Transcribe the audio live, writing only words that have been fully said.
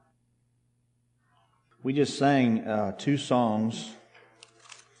We just sang two songs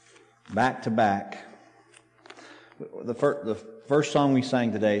back to back. The first song we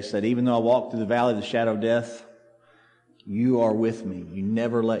sang today said, "Even though I walk through the valley of the shadow of death, you are with me. You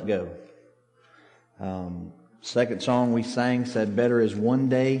never let go." Second song we sang said, "Better is one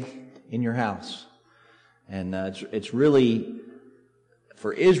day in your house." And it's really,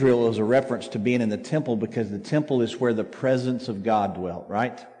 for Israel, it was a reference to being in the temple, because the temple is where the presence of God dwelt,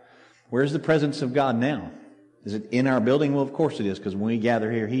 right? Where's the presence of God now? Is it in our building? Well, of course it is, because when we gather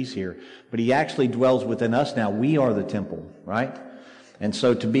here, He's here. But He actually dwells within us now. We are the temple, right? And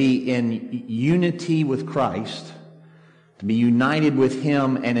so to be in unity with Christ, to be united with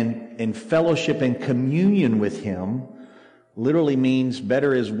Him and in fellowship and communion with Him, literally means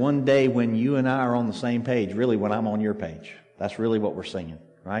better is one day when you and I are on the same page, really when I'm on your page. That's really what we're singing,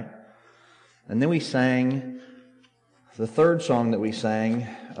 right? And then we sang, the third song that we sang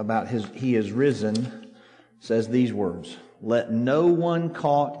about He is risen, says these words, "Let no one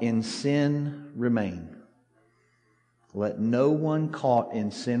caught in sin remain." Let no one caught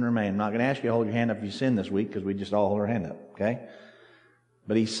in sin remain. I'm not going to ask you to hold your hand up if you sin this week, because we just all hold our hand up, okay?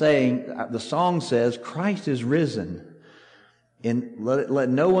 But he's saying, the song says, Christ is risen. Let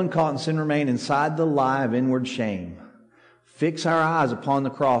no one caught in sin remain inside the lie of inward shame. Fix our eyes upon the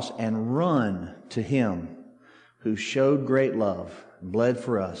cross and run to Him who showed great love and bled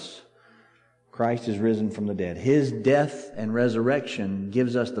for us. Christ is risen from the dead. His death and resurrection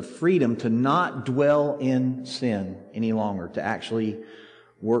gives us the freedom to not dwell in sin any longer, to actually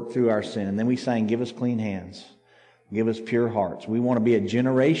work through our sin. And then we sang, "Give us clean hands, give us pure hearts." We want to be a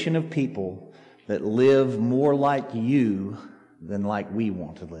generation of people that live more like You than like we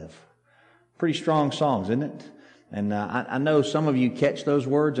want to live. Pretty strong songs, isn't it? And I know some of you catch those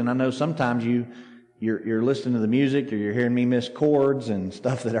words, and I know sometimes you're listening to the music, or you're hearing me miss chords and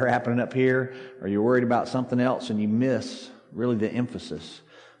stuff that are happening up here, or you're worried about something else and you miss really the emphasis.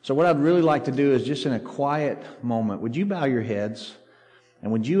 So what I'd really like to do is, just in a quiet moment, would you bow your heads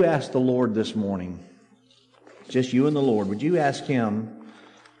and would you ask the Lord this morning, just you and the Lord, would you ask Him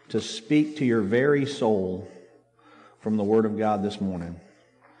to speak to your very soul from the Word of God this morning?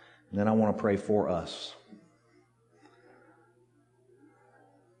 And then I want to pray for us.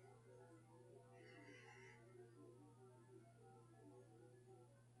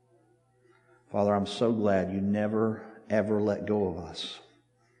 Father, I'm so glad You never, ever let go of us.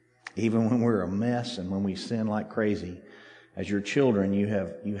 Even when we're a mess and when we sin like crazy, as Your children, you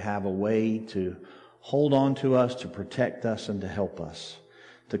have a way to hold on to us, to protect us, and to help us,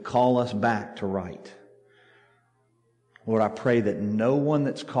 to call us back to right. Lord, I pray that no one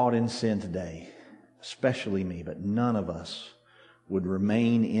that's caught in sin today, especially me, but none of us, would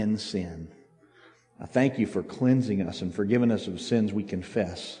remain in sin. I thank You for cleansing us and forgiving us of sins we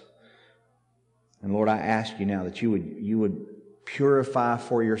confess. And Lord, I ask You now that you would purify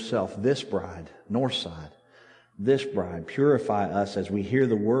for Yourself this bride, Northside, this bride. Purify us as we hear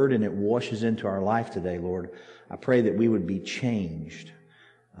the Word and it washes into our life today, Lord. I pray that we would be changed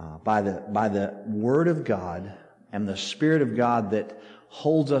by the Word of God and the Spirit of God that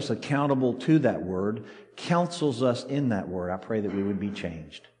holds us accountable to that Word, counsels us in that Word. I pray that we would be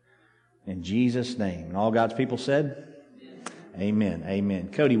changed. In Jesus' name. And all God's people said? Amen. Amen.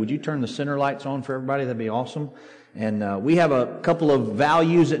 Cody, would you turn the center lights on for everybody? That'd be awesome. And we have a couple of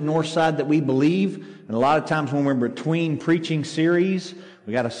values at Northside that we believe. And a lot of times when we're between preaching series,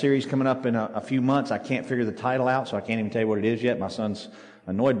 we got a series coming up in a few months. I can't figure the title out, so I can't even tell you what it is yet. My son's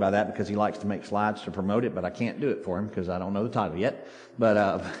annoyed by that because he likes to make slides to promote it, but I can't do it for him because I don't know the title yet.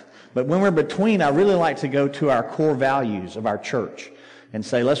 But when we're between, I really like to go to our core values of our church and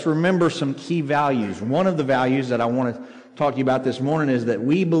say, let's remember some key values. One of the values that I want to talk to you about this morning is that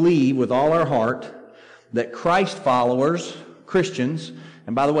we believe with all our heart that Christ followers, Christians,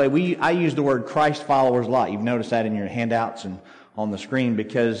 and by the way, I use the word Christ followers a lot. You've noticed that in your handouts and on the screen,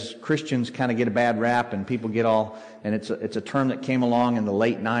 because Christians kind of get a bad rap and people get all, and it's a term that came along in the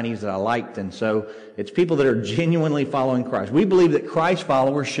late 90s that I liked, and so it's people that are genuinely following Christ. We believe that Christ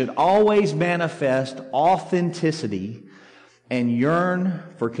followers should always manifest authenticity and yearn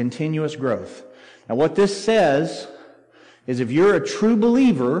for continuous growth. Now what this says is, if you're a true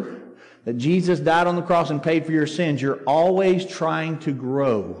believer that Jesus died on the cross and paid for your sins, you're always trying to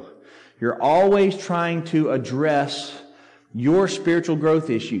grow. You're always trying to address your spiritual growth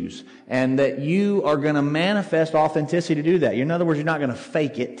issues, and that you are going to manifest authenticity to do that. In other words, you're not going to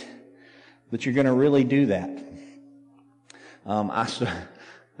fake it, but you're going to really do that. I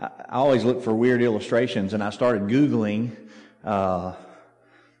always look for weird illustrations, and I started Googling.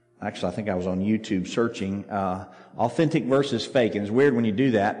 Actually, I think I was on YouTube searching authentic versus fake. And it's weird when you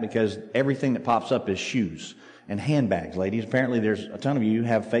do that because everything that pops up is shoes and handbags, ladies. Apparently there's a ton of you who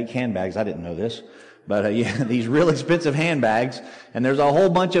have fake handbags. I didn't know this. But yeah, these real expensive handbags, and there's a whole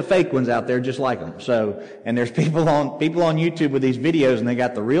bunch of fake ones out there just like them. So, and there's people on YouTube with these videos, and they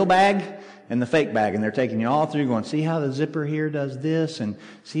got the real bag and the fake bag, and they're taking you all through going, see how the zipper here does this, and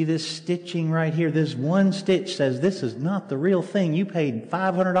see this stitching right here. This one stitch says this is not the real thing. You paid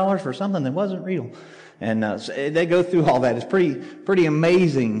 $500 for something that wasn't real. And so they go through all that. It's pretty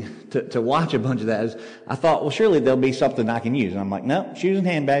amazing to watch a bunch of that. I thought, well, surely there'll be something I can use. And I'm like, no, shoes and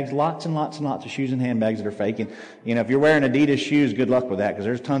handbags, lots and lots and lots of shoes and handbags that are fake. And, if you're wearing Adidas shoes, good luck with that, because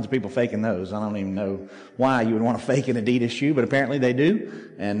there's tons of people faking those. I don't even know why you would want to fake an Adidas shoe, but apparently they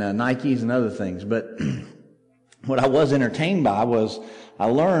do, and Nikes and other things. But what I was entertained by was I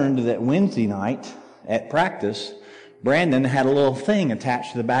learned that Wednesday night at practice, Brandon had a little thing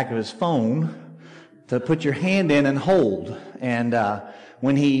attached to the back of his phone to put your hand in and hold. And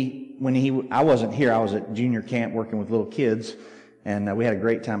when I wasn't here, I was at junior camp working with little kids, and we had a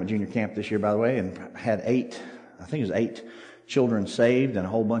great time at junior camp this year, by the way, and had 8 children saved and a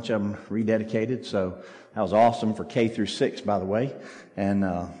whole bunch of them rededicated. So that was awesome for K through 6, by the way, and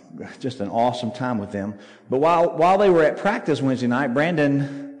just an awesome time with them. But while they were at practice Wednesday night,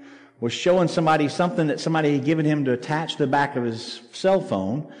 Brandon was showing somebody something that somebody had given him to attach to the back of his cell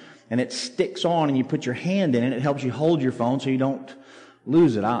phone. And it sticks on, and you put your hand in it. It helps you hold your phone so you don't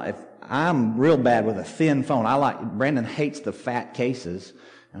lose it. I'm real bad with a thin phone. Brandon hates the fat cases.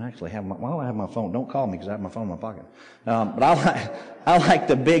 And I actually have why do I have my phone? Don't call me because I have my phone in my pocket. But I like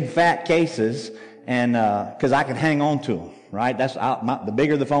the big fat cases, and because I can hang on to them, right? The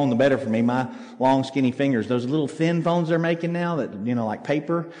bigger the phone, the better for me. My long, skinny fingers. Those little thin phones they're making now that, like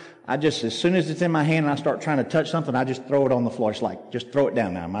paper, as soon as it's in my hand and I start trying to touch something, I just throw it on the floor. It's like, just throw it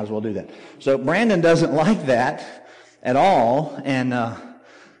down now. I might as well do that. So Brandon doesn't like that at all. And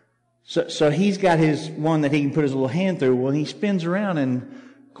so he's got his one that he can put his little hand through. Well, he spins around, and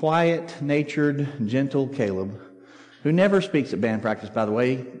quiet-natured, gentle Caleb, who never speaks at band practice, by the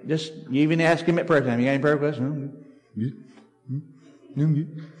way. You even ask him at prayer time, you got any prayer questions? I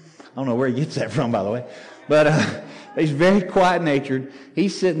don't know where he gets that from, by the way. But he's very quiet-natured.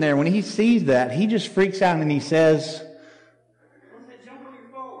 He's sitting there. When he sees that, he just freaks out and he says,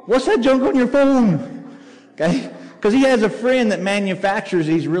 "What's that junk on your phone?" Okay? Because he has a friend that manufactures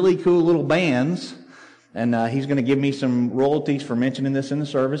these really cool little bands. And he's going to give me some royalties for mentioning this in the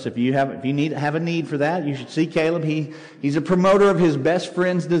service. If you have a need for that, you should see Caleb. He's a promoter of his best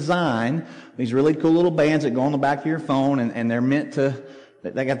friend's design. These really cool little bands that go on the back of your phone, and they're meant to.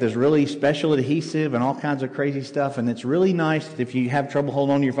 They got this really special adhesive and all kinds of crazy stuff. And it's really nice if you have trouble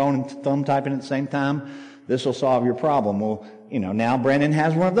holding on to your phone and thumb typing at the same time. This will solve your problem. Well, now Brandon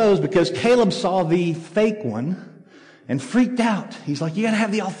has one of those because Caleb saw the fake one and freaked out. He's like, you got to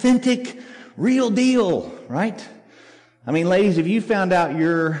have the authentic, real deal, right? I mean, ladies, if you found out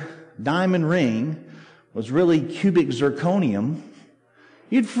your diamond ring was really cubic zirconium,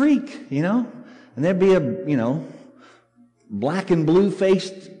 you'd freak, And there'd be a, black and blue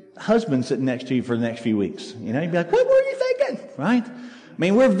faced husband sitting next to you for the next few weeks. You'd be like, what were you thinking? Right? I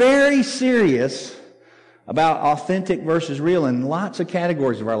mean, we're very serious about authentic versus real in lots of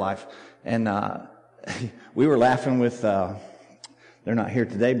categories of our life. And we were laughing with, they're not here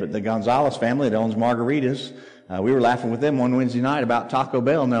today, but the Gonzalez family that owns Margaritas. We were laughing with them one Wednesday night about Taco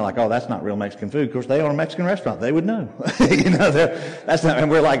Bell, and they're like, "Oh, that's not real Mexican food." Of course, they own a Mexican restaurant; they would know. That's not.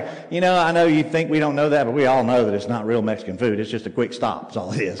 And we're like, I know you think we don't know that, but we all know that it's not real Mexican food. It's just a quick stop. That's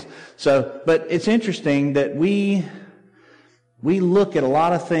all it is. So, but it's interesting that we look at a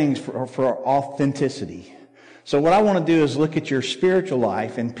lot of things for authenticity. So, what I want to do is look at your spiritual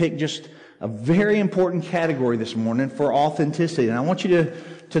life and pick just a very important category this morning for authenticity. And I want you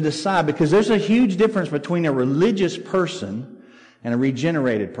to decide, because there's a huge difference between a religious person and a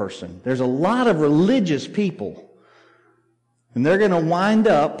regenerated person. There's a lot of religious people, and they're going to wind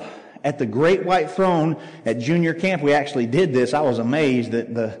up at the great white throne at junior camp. We actually did this. I was amazed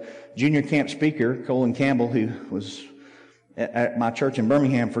that the junior camp speaker, Colin Campbell, who was at my church in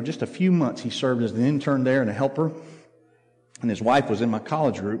Birmingham for just a few months, he served as an intern there and a helper, and his wife was in my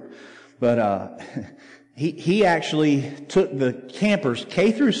college group. But he actually took the campers,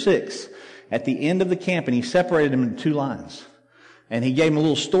 K through 6, at the end of the camp, and he separated them into 2 lines. And he gave them a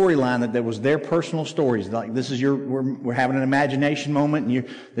little storyline that was their personal stories. Like, this is we're having an imagination moment, and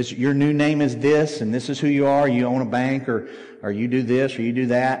your new name is this, and this is who you are. You own a bank, or you do this, or you do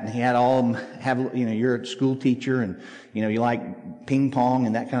that. And he had all of them have, you're a school teacher, and, you like ping pong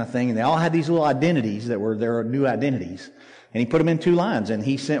and that kind of thing. And they all had these little identities that were their new identities. And he put them in 2 lines, and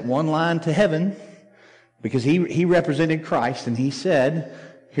he sent one line to heaven because he represented Christ, and he said,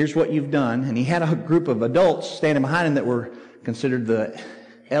 here's what you've done. And he had a group of adults standing behind him that were considered the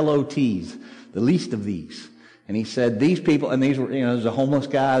LOTs, the least of these. And he said, these people, and these were, there's a homeless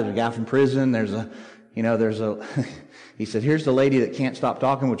guy, there's a guy from prison, he said, here's the lady that can't stop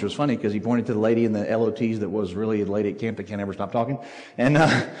talking, which was funny because he pointed to the lady in the LOTs that was really the lady at camp that can't ever stop talking. And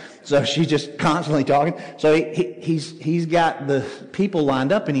so she's just constantly talking. So he's got the people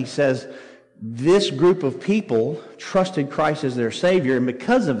lined up, and he says, this group of people trusted Christ as their Savior, and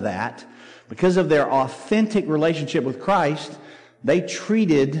because of that, because of their authentic relationship with Christ, they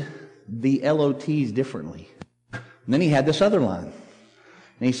treated the LOTs differently. And then he had this other line.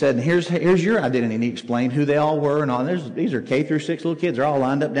 And he said, here's your identity. And he explained who they all were and all. These are K through 6 little kids. They're all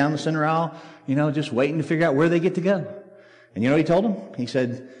lined up down the center aisle, just waiting to figure out where they get to go. And you know what he told them? He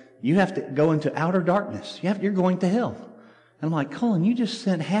said, you have to go into outer darkness. You're going to hell. And I'm like, Colin, you just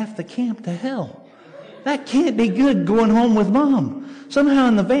sent half the camp to hell. That can't be good going home with Mom. Somehow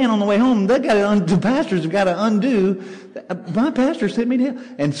in the van on the way home, the pastors have got to undo. My pastor sent me to hell.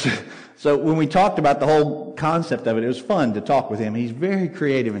 And so when we talked about the whole concept of it, it was fun to talk with him. He's very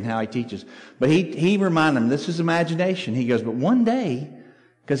creative in how he teaches. But he reminded them, this is imagination. He goes, but one day,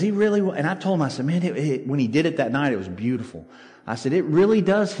 because he really, and I told him, I said, man, when he did it that night, it was beautiful. I said, it really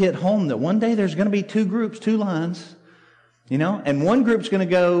does hit home that one day there's going to be two groups, two lines, and one group's going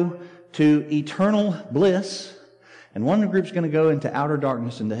to go to eternal bliss, and one group's going to go into outer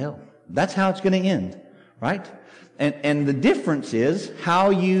darkness, into hell. That's how it's going to end, right? And the difference is how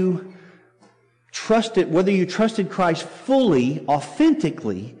you trusted, whether you trusted Christ fully,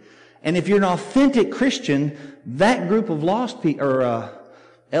 authentically, and if you're an authentic Christian, that group of lost people, or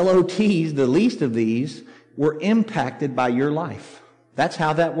LOTs, the least of these, were impacted by your life. That's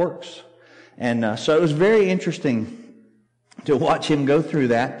how that works. And so it was very interesting to watch him go through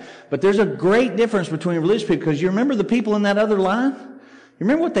that. But there's a great difference between religious people, because you remember the people in that other line? You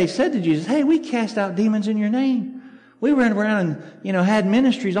remember what they said to Jesus? Hey, we cast out demons in your name. We ran around and, had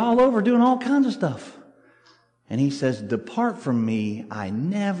ministries all over doing all kinds of stuff. And he says, depart from me, I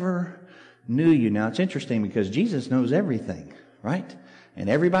never knew you. Now, it's interesting because Jesus knows everything, right? And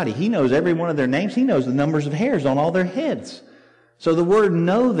everybody, he knows every one of their names. He knows the numbers of hairs on all their heads. So the word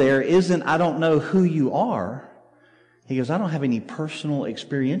know there isn't, I don't know who you are. He goes, I don't have any personal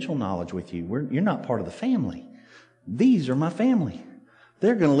experiential knowledge with you. You're not part of the family. These are my family.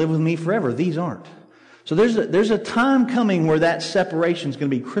 They're going to live with me forever. These aren't. So there's a time coming where that separation is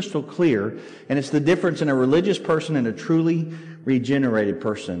going to be crystal clear, and it's the difference in a religious person and a truly regenerated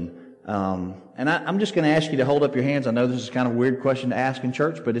person. And I'm just going to ask you to hold up your hands. I know this is kind of a weird question to ask in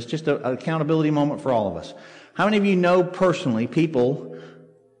church, but it's just an accountability moment for all of us. How many of you know personally people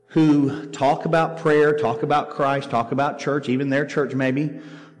who talk about prayer, talk about Christ, talk about church, even their church maybe,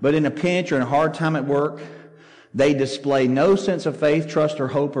 but in a pinch or in a hard time at work, they display no sense of faith, trust, or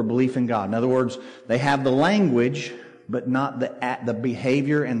hope, or belief in God? In other words, they have the language, but not the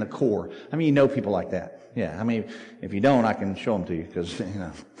behavior and the core. I mean, you know people like that. Yeah, I mean, if you don't, I can show them to you because,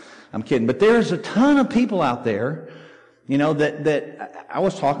 I'm kidding. But there's a ton of people out there, that I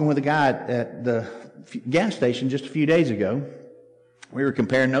was talking with a guy at the gas station just a few days ago. We were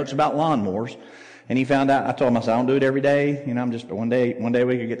comparing notes about lawnmowers, and he found out, I told him, I said, I don't do it every day. I'm just one day a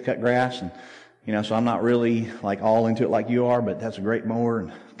week I get to cut grass, and, so I'm not really like all into it like you are, but that's a great mower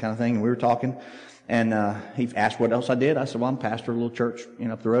and kind of thing. And we were talking, and he asked what else I did. I said, well, I'm pastor of a little church,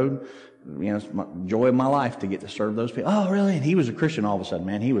 up the road. It's the joy of my life to get to serve those people. Oh, really? And he was a Christian all of a sudden,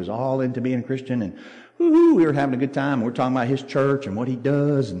 man. He was all into being a Christian, and we were having a good time. We were talking about his church and what he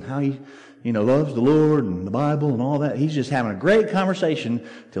does and how he, loves the Lord and the Bible and all that. He's just having a great conversation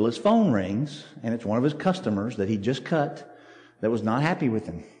till his phone rings, and it's one of his customers that he just cut that was not happy with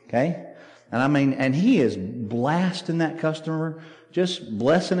him. Okay? And he is blasting that customer, just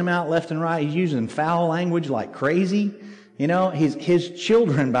blessing him out left and right. He's using foul language like crazy. His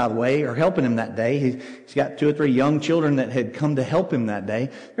children, by the way, are helping him that day. He's got 2 or 3 young children that had come to help him that day.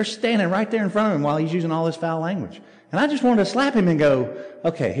 They're standing right there in front of him while he's using all this foul language. And I just wanted to slap him and go,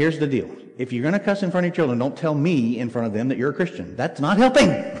 okay, here's the deal. If you're going to cuss in front of your children, don't tell me in front of them that you're a Christian. That's not helping.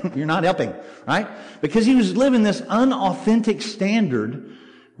 You're not helping, right? Because he was living this unauthentic standard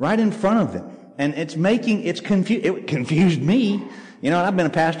right in front of them. And it confused me. I've been a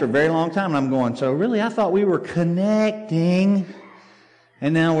pastor a very long time, and I'm going, so really, I thought we were connecting,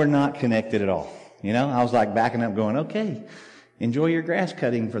 and now we're not connected at all. I was like backing up going, okay, enjoy your grass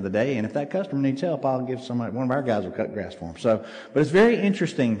cutting for the day, and if that customer needs help, I'll give somebody, one of our guys will cut grass for him. So, but it's very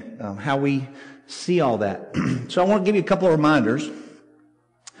interesting how we see all that. So I want to give you a couple of reminders.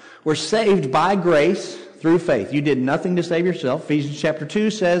 We're saved by grace through faith. You did nothing to save yourself. Ephesians chapter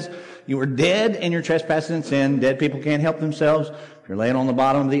 2 says, you were dead in your trespasses and sin. Dead people can't help themselves. If you're laying on the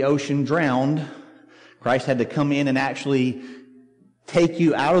bottom of the ocean drowned, Christ had to come in and actually take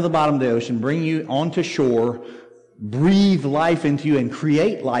you out of the bottom of the ocean, bring you onto shore, breathe life into you, and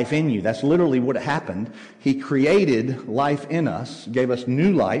create life in you. That's literally what happened. He created life in us, gave us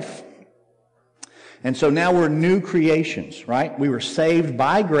new life. And so now we're new creations, right? We were saved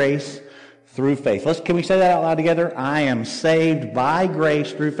by grace through faith. Can we say that out loud together? I am saved by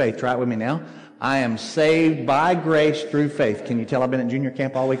grace through faith. Try it with me now. I am saved by grace through faith. Can you tell I've been at junior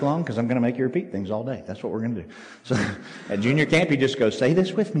camp all week long? Because I'm going to make you repeat things all day. That's what we're going to do. So at junior camp, you just go, say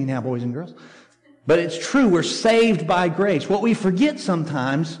this with me now, boys and girls. But it's true, we're saved by grace. What we forget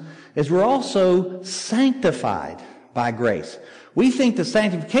sometimes is we're also sanctified by grace. We think the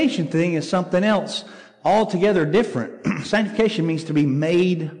sanctification thing is something else altogether different. Sanctification means to be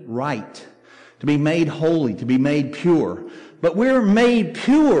made right, to be made holy, to be made pure. But we're made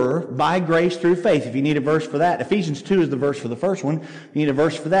pure by grace through faith. If you need a verse for that, Ephesians 2 is the verse for the first one. If you need a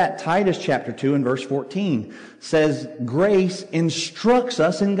verse for that, Titus chapter 2 and verse 14 says, grace instructs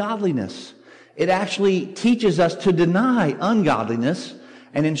us in godliness. It actually teaches us to deny ungodliness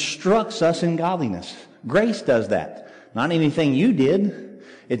and instructs us in godliness. Grace does that. Not anything you did.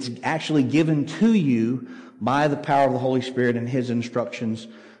 It's actually given to you by the power of the Holy Spirit and His instructions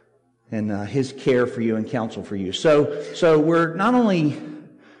and His care for you and counsel for you. So we're not only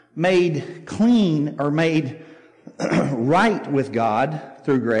made clean or made right with God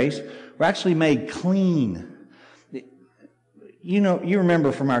through grace, we're actually made clean. You know, you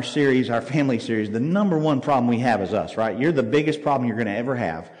remember from our series, our family series, the number one problem we have is us, right? You're the biggest problem you're going to ever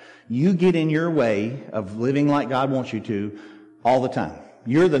have. You get in your way of living like God wants you to all the time.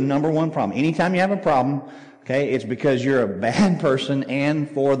 You're the number one problem. Anytime you have a problem, okay, it's because you're a bad person and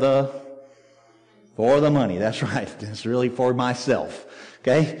for the money. That's right. It's really for myself.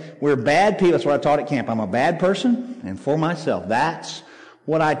 Okay? We're bad people. That's what I taught at camp. I'm a bad person and for myself. That's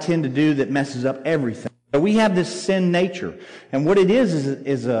what I tend to do that messes up everything. So we have this sin nature. And what it is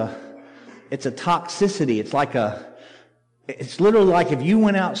it's a toxicity. It's literally like if you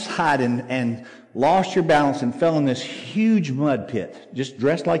went outside and lost your balance and fell in this huge mud pit, just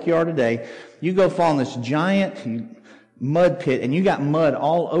dressed like you are today. You go fall in this giant mud pit and you got mud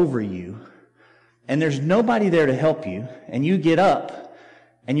all over you. And there's nobody there to help you. And you get up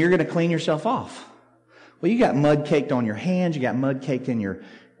and you're going to clean yourself off. Well, you got mud caked on your hands. You got mud caked on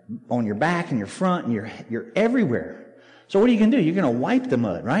your back and your front, and you're everywhere. So what are you going to do? You're going to wipe the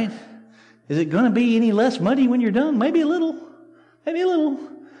mud, right? Is it going to be any less muddy when you're done? Maybe a little.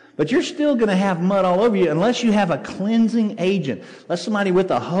 But you're still going to have mud all over you unless you have a cleansing agent. Unless somebody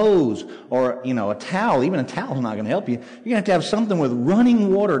with a hose or, a towel, even a towel is not going to help you. You're going to have something with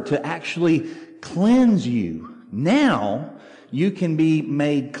running water to actually cleanse you. Now you can be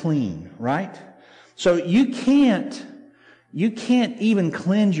made clean, right? So you can't even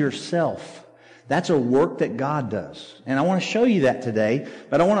cleanse yourself. That's a work that God does. And I want to show you that today,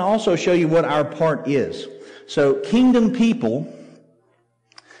 but I want to also show you what our part is. So kingdom people,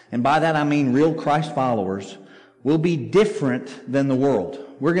 and by that I mean real Christ followers, will be different than the world.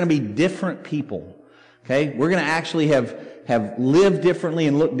 We're going to be different people. Okay? We're going to actually have lived differently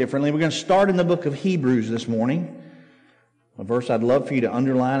and looked differently. We're going to start in the book of Hebrews this morning. A verse I'd love for you to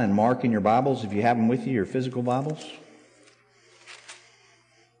underline and mark in your Bibles if you have them with you, your physical Bibles.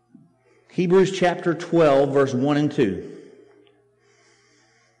 Hebrews chapter 12, verse 1 and 2.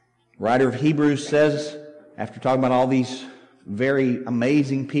 The writer of Hebrews says, after talking about all these very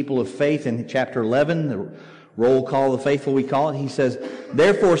amazing people of faith in chapter 11, the roll call of the faithful we call it, he says,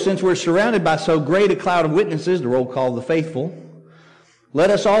 therefore, since we're surrounded by so great a cloud of witnesses, the roll call of the faithful, let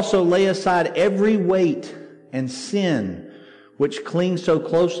us also lay aside every weight and sin which clings so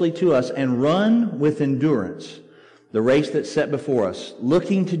closely to us and run with endurance the race that's set before us,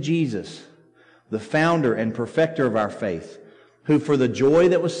 looking to Jesus, the founder and perfecter of our faith, who for the joy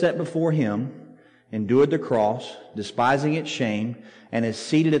that was set before him endured the cross, despising its shame, and is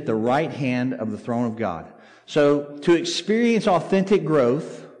seated at the right hand of the throne of God. So to experience authentic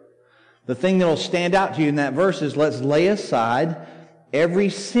growth, the thing that will stand out to you in that verse is let's lay aside every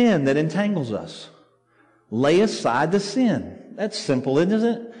sin that entangles us. Lay aside the sin. That's simple, isn't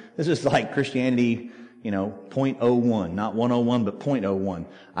it? This is like Christianity, 0.01, not 101, but 0.01.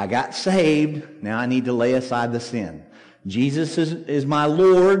 I got saved. Now I need to lay aside the sin. Jesus is my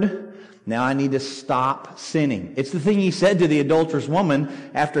Lord. Now I need to stop sinning. It's the thing he said to the adulterous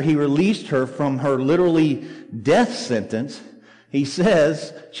woman after he released her from her literally death sentence. She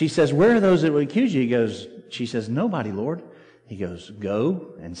says, where are those that would accuse you? She says, nobody, Lord. He goes,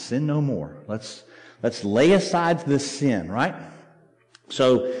 go and sin no more. Let's lay aside this sin, right?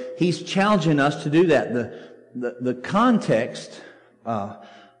 So he's challenging us to do that. The context, I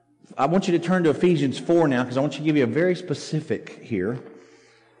want you to turn to Ephesians 4 now, because I want you to give you a very specific here,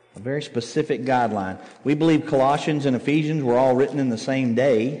 a very specific guideline. We believe Colossians and Ephesians were all written in the same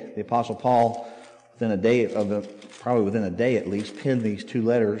day. The Apostle Paul, probably within a day at least, penned these two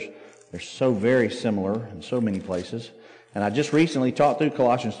letters. They're so very similar in so many places. And I just recently taught through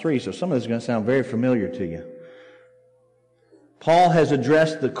Colossians 3, so some of this is going to sound very familiar to you. Paul has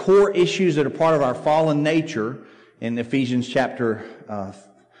addressed the core issues that are part of our fallen nature in Ephesians chapter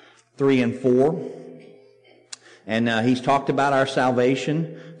 3 and 4. And he's talked about our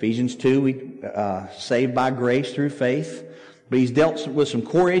salvation. Ephesians 2, we saved by grace through faith. But he's dealt with some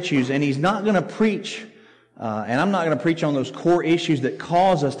core issues, and he's not going to preach, and I'm not going to preach on those core issues that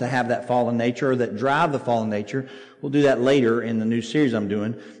cause us to have that fallen nature or that drive the fallen nature. We'll do that later in the new series I'm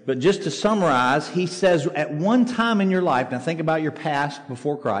doing. But just to summarize, he says at one time in your life, now think about your past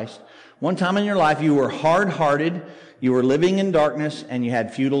before Christ, one time in your life you were hard-hearted, you were living in darkness, and you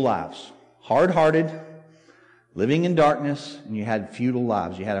had futile lives. Hard-hearted, living in darkness, and you had futile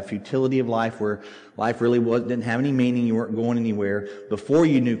lives. You had a futility of life where life really didn't have any meaning. You weren't going anywhere before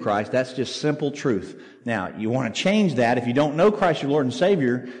you knew Christ. That's just simple truth. Now, you want to change that. If you don't know Christ, your Lord and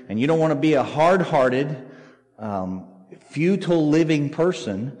Savior, and you don't want to be a hard-hearted, futile living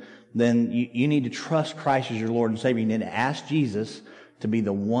person, then you need to trust Christ as your Lord and Savior. You need to ask Jesus to be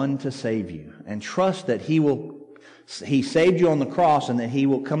the one to save you, and trust that He saved you on the cross, and that He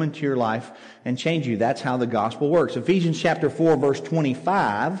will come into your life and change you. That's how the gospel works. Ephesians chapter 4, verse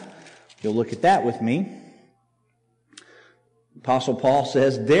 25. You'll look at that with me. Apostle Paul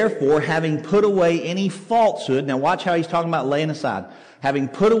says, therefore, having put away any falsehood. Now watch how he's talking about laying aside. Having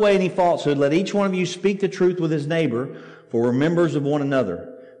put away any falsehood, let each one of you speak the truth with his neighbor, for we're members of one another.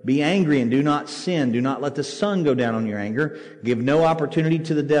 Be angry and do not sin. Do not let the sun go down on your anger. Give no opportunity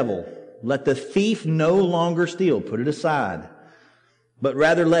to the devil. Let the thief no longer steal. Put it aside. But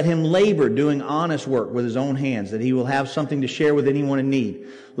rather let him labor, doing honest work with his own hands, that he will have something to share with anyone in need.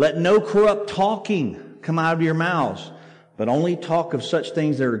 Let no corrupt talking come out of your mouths, but only talk of such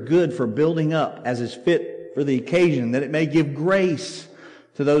things that are good for building up, as is fit for the occasion, that it may give grace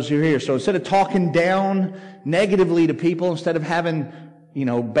to those who hear. So instead of talking down negatively to people, instead of having,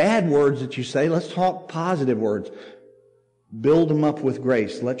 bad words that you say, let's talk positive words. Build them up with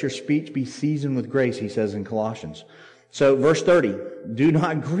grace. Let your speech be seasoned with grace, he says in Colossians. So verse 30, do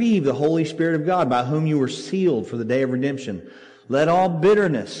not grieve the Holy Spirit of God, by whom you were sealed for the day of redemption. Let all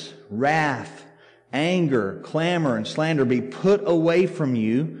bitterness, wrath, anger, clamor, and slander be put away from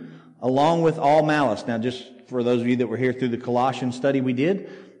you, along with all malice. Now, just for those of you that were here through the Colossians study we did,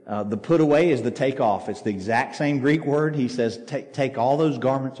 the put away is the take off. It's the exact same Greek word. He says, take all those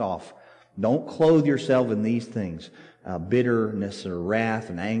garments off. Don't clothe yourself in these things. Bitterness or wrath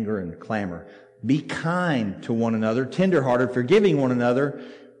and anger and clamor. Be kind to one another, tenderhearted, forgiving one another,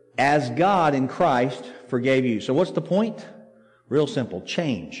 as God in Christ forgave you. So what's the point? Real simple.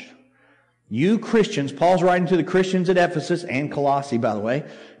 Change. You Christians, Paul's writing to the Christians at Ephesus and Colossae, by the way,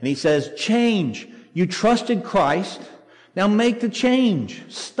 and he says, change. You trusted Christ. Now make the change.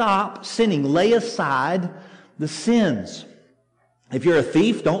 Stop sinning. Lay aside the sins. If you're a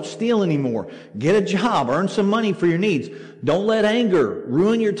thief, don't steal anymore. Get a job. Earn some money for your needs. Don't let anger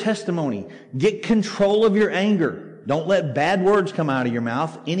ruin your testimony. Get control of your anger. Don't let bad words come out of your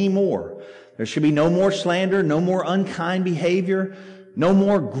mouth anymore. There should be no more slander, no more unkind behavior, no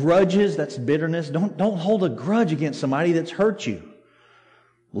more grudges. That's bitterness. Don't hold a grudge against somebody that's hurt you.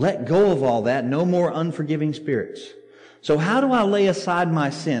 Let go of all that. No more unforgiving spirits. So how do I lay aside my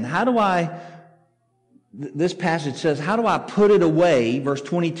sin? This passage says, how do I put it away? Verse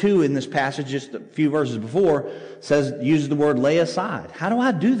 22 in this passage, just a few verses before, uses the word lay aside. How do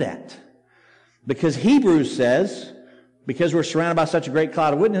I do that? Because Hebrews says, because we're surrounded by such a great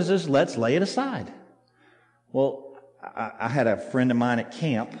cloud of witnesses, let's lay it aside. Well, I had a friend of mine at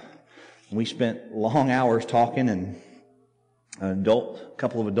camp, and we spent long hours talking, and a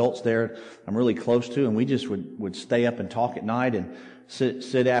couple of adults there I'm really close to, and we just would stay up and talk at night and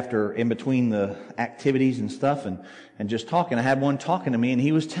sit after in between the activities and stuff and just talking. I had one talking to me, and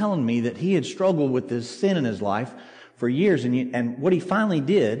he was telling me that he had struggled with this sin in his life for years, and what he finally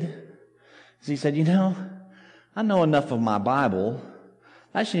did is he said, I know enough of my Bible.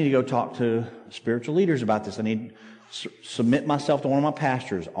 I just need to go talk to spiritual leaders about this. I need to submit myself to one of my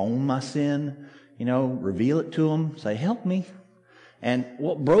pastors, own my sin, reveal it to them, say, help me. And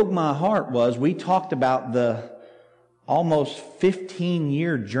what broke my heart was we talked about the almost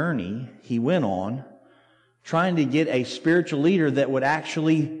 15-year journey he went on trying to get a spiritual leader that would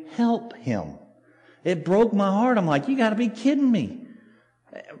actually help him. It broke my heart. I'm like, you got to be kidding me.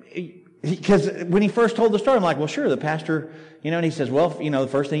 Because when he first told the story, I'm like, well, sure, the pastor, and he says, well, the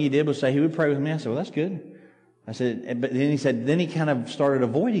first thing he did was say he would pray with me. I said, well, that's good. I said, but then he said, then he kind of started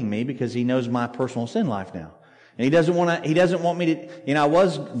avoiding me because he knows my personal sin life now. And he doesn't want me to, I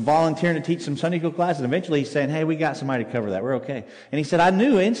was volunteering to teach some Sunday school class, and eventually he's saying, hey, we got somebody to cover that. We're okay. And he said, I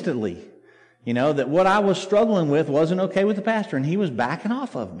knew instantly, that what I was struggling with wasn't okay with the pastor, and he was backing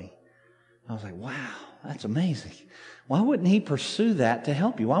off of me. I was like, wow, that's amazing. Why wouldn't he pursue that to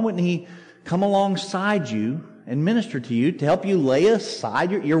help you? Why wouldn't he come alongside you and minister to you to help you lay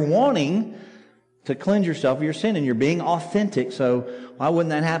aside you're wanting to cleanse yourself of your sin, and you're being authentic, so why wouldn't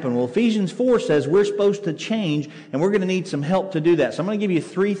that happen? Well, Ephesians 4 says we're supposed to change, and we're going to need some help to do that. So I'm going to give you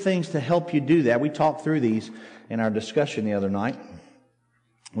 3 things to help you do that. We talked through these in our discussion the other night.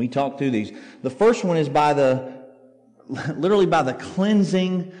 We talked through these. The first one is literally by the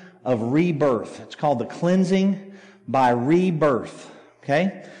cleansing of rebirth. It's called the cleansing by rebirth.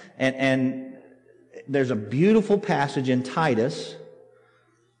 Okay? And there's a beautiful passage in Titus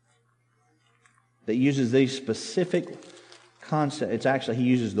that uses these specific concepts. It's actually, he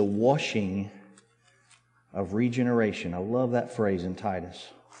uses the washing of regeneration. I love that phrase in Titus.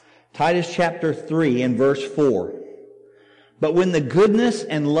 Titus chapter 3 and verse 4. But when the goodness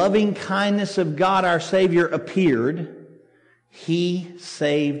and loving kindness of God our Savior appeared, He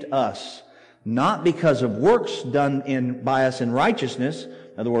saved us. Not because of works done by us in righteousness.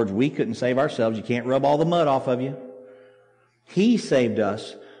 In other words, we couldn't save ourselves. You can't rub all the mud off of you. He saved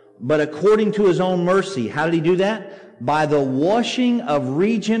us, but according to His own mercy. How did He do that? By the washing of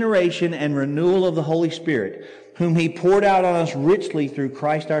regeneration and renewal of the Holy Spirit, whom He poured out on us richly through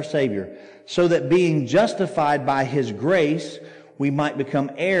Christ our Savior, so that being justified by His grace, we might become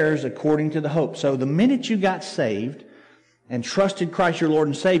heirs according to the hope. So the minute you got saved and trusted Christ your Lord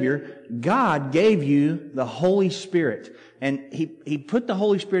and Savior, God gave you the Holy Spirit. And He put the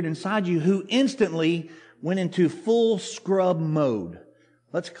Holy Spirit inside you, who instantly went into full scrub mode.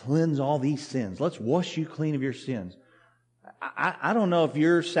 Let's cleanse all these sins. Let's wash you clean of your sins. I don't know if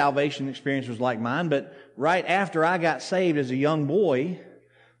your salvation experience was like mine, but right after I got saved as a young boy,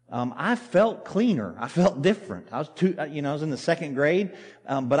 I felt cleaner. I felt different. I was in the second grade,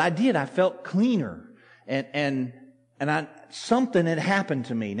 but I felt cleaner. And something had happened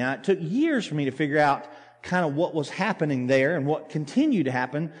to me. Now, it took years for me to figure out kind of what was happening there and what continued to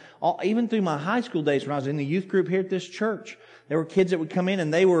happen. Even through my high school days when I was in the youth group here at this church, there were kids that would come in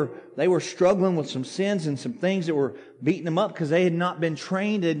and they were struggling with some sins and some things that were beating them up because they had not been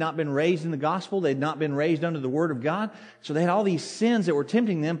trained, they had not been raised in the gospel, they had not been raised under the Word of God. So they had all these sins that were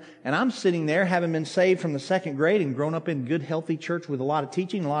tempting them. And I'm sitting there having been saved from the second grade and grown up in good, healthy church with a lot of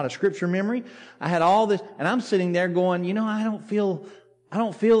teaching, a lot of scripture memory. I had all this, and I'm sitting there going, I don't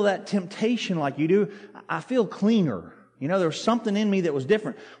feel that temptation like you do. I feel cleaner. There was something in me that was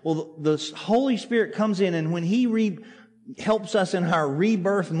different. Well, the Holy Spirit comes in, and when He helps us in our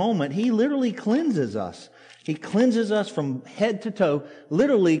rebirth moment, He literally cleanses us. He cleanses us from head to toe,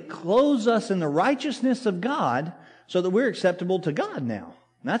 literally clothes us in the righteousness of God so that we're acceptable to God now.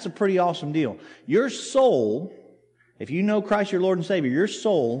 And that's a pretty awesome deal. Your soul, if you know Christ your Lord and Savior, your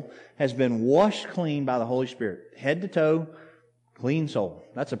soul has been washed clean by the Holy Spirit. Head to toe, clean soul.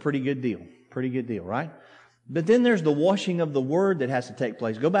 That's a pretty good deal. Pretty good deal, right? But then there's the washing of the Word that has to take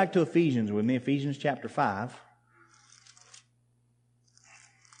place. Go back to Ephesians with me, Ephesians chapter 5.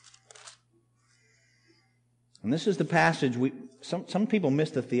 And this is the passage, some people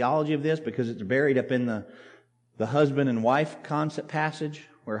miss the theology of this because it's buried up in the husband and wife concept passage,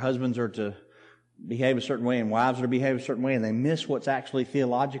 where husbands are to behave a certain way and wives are to behave a certain way, and they miss what's actually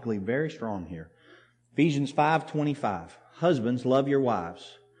theologically very strong here. Ephesians 5:25. Husbands, love your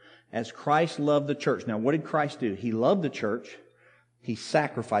wives as Christ loved the church. Now, what did Christ do? He loved the church. He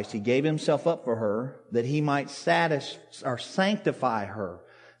sacrificed. He gave Himself up for her that He might sanctify her.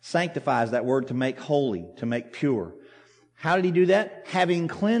 Sanctify is that word to make holy, to make pure. How did He do that? Having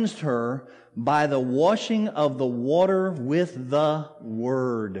cleansed her by the washing of the water with the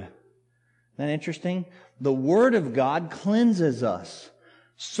Word. Isn't that interesting? The Word of God cleanses us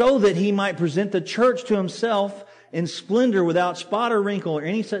so that He might present the church to Himself in splendor, without spot or wrinkle or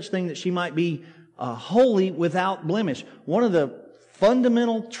any such thing, that she might be holy without blemish. One of the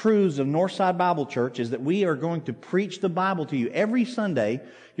fundamental truths of Northside Bible Church is that we are going to preach the Bible to you. Every Sunday,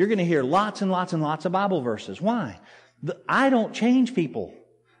 you're going to hear lots and lots and lots of Bible verses. Why? I don't change people.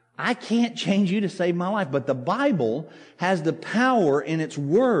 I can't change you to save my life. But the Bible has the power in its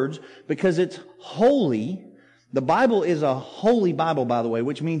words because it's holy, The Bible is a holy Bible, by the way,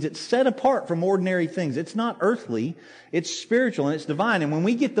 which means it's set apart from ordinary things. It's not earthly, it's spiritual, and it's divine. And when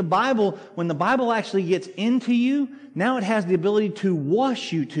we get the Bible, when the Bible actually gets into you, now it has the ability to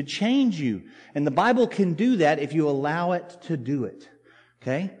wash you, to change you. And the Bible can do that if you allow it to do it.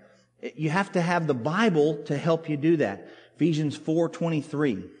 Okay? You have to have the Bible to help you do that. Ephesians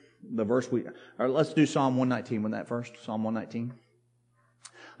 4:23, the verse let's do Psalm 119 with that first. Psalm 119.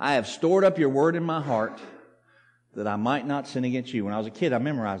 I have stored up your word in my heart that I might not sin against you. When I was a kid, I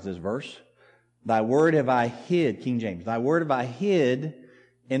memorized this verse. Thy word have I hid, King James, thy word have I hid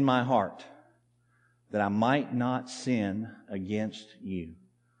in my heart that I might not sin against you.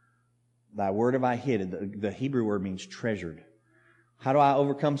 Thy word have I hid. The Hebrew word means treasured. How do I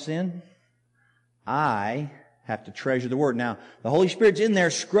overcome sin? I have to treasure the Word. Now, the Holy Spirit's in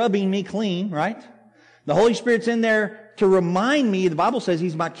there scrubbing me clean, right? The Holy Spirit's in there to remind me. The Bible says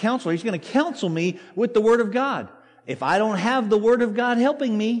He's my counselor. He's going to counsel me with the Word of God. If I don't have the Word of God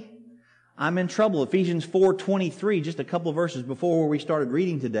helping me, I'm in trouble. Ephesians 4:23, just a couple of verses before where we started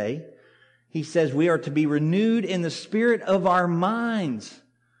reading today, he says we are to be renewed in the spirit of our minds.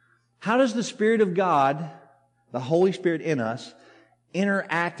 How does the Spirit of God, the Holy Spirit in us,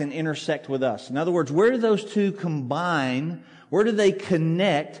 interact and intersect with us? In other words, where do those two combine? Where do they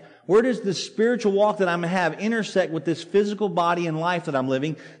connect? Where does the spiritual walk that I'm going to have intersect with this physical body and life that I'm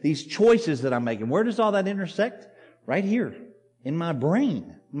living, these choices that I'm making? Where does all that intersect? Right here, in my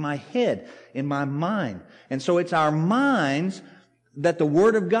brain, in my head, in my mind. And so it's our minds that the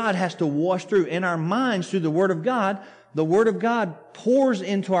Word of God has to wash through. In our minds, through the Word of God pours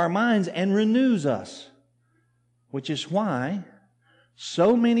into our minds and renews us. Which is why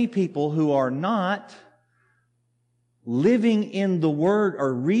so many people who are not living in the Word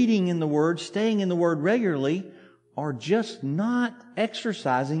or reading in the Word, staying in the Word regularly, are just not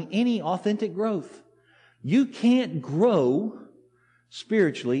exercising any authentic growth. You can't grow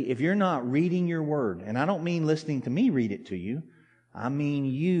spiritually if you're not reading your Word. And I don't mean listening to me read it to you. I mean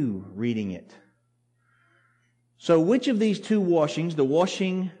you reading it. So which of these two washings,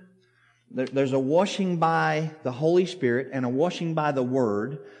 there's a washing by the Holy Spirit and a washing by the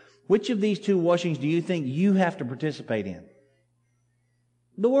Word, which of these two washings do you think you have to participate in?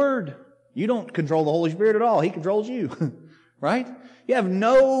 The Word. You don't control the Holy Spirit at all. He controls you. Right? You have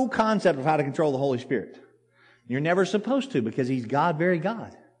no concept of how to control the Holy Spirit. You're never supposed to because He's God, very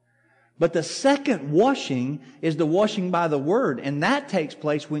God. But the second washing is the washing by the Word. And that takes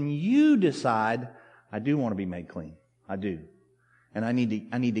place when you decide, I do want to be made clean. I do. And I need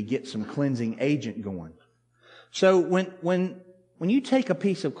to get some cleansing agent going. So when you take a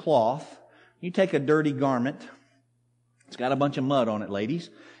piece of cloth, you take a dirty garment, it's got a bunch of mud on it, ladies,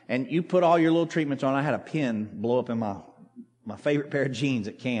 and you put all your little treatments on. I had a pin blow up in my favorite pair of jeans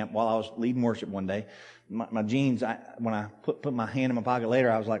at camp while I was leading worship one day. My jeans, when I put my hand in my pocket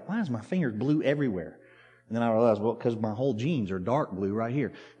later, I was like, why is my fingers blue everywhere? And then I realized, well, because my whole jeans are dark blue right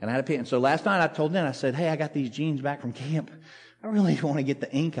here. And I had a pin. So last night I told Jen, I said, hey, I got these jeans back from camp. I really want to get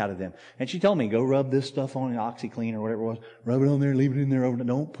the ink out of them. And she told me, go rub this stuff on, OxyClean or whatever it was. Rub it on there, leave it in there overnight.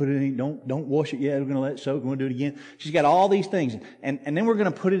 Don't put it in, don't wash it yet. We're going to let it soak. We're going to do it again. She's got all these things. And then we're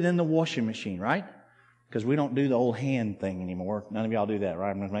going to put it in the washing machine, right? Because we don't do the old hand thing anymore. None of y'all do that,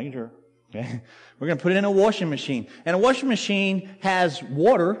 right? I'm just making sure. Okay? We're going to put it in a washing machine. And a washing machine has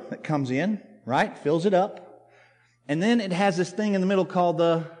water that comes in, right? Fills it up. And then it has this thing in the middle called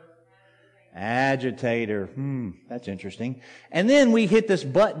the agitator. That's interesting. And then we hit this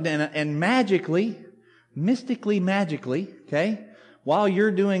button and magically, okay, while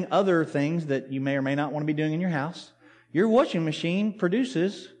you're doing other things that you may or may not want to be doing in your house, your washing machine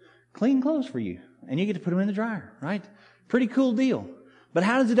produces clean clothes for you. And you get to put them in the dryer, right? Pretty cool deal. But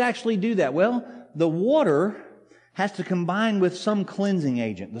how does it actually do that? Well, the water has to combine with some cleansing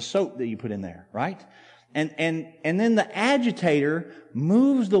agent, the soap that you put in there, right? And then the agitator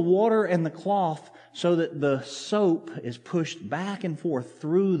moves the water and the cloth so that the soap is pushed back and forth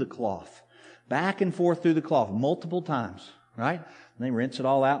through the cloth. Back and forth through the cloth multiple times, right? And they rinse it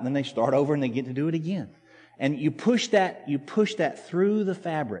all out and then they start over and they get to do it again. And you push that through the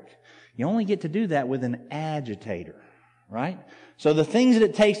fabric. You only get to do that with an agitator, right? So the things that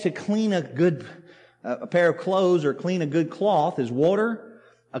it takes to clean a pair of clothes or clean a good cloth is water,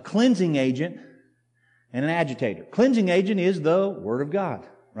 a cleansing agent, and an agitator. Cleansing agent is the Word of God,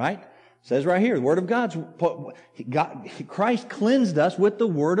 right? It says right here, the Word of Christ cleansed us with the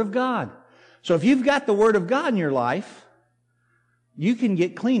Word of God. So if you've got the Word of God in your life, you can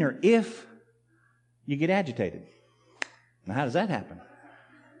get cleaner if you get agitated. Now how does that happen?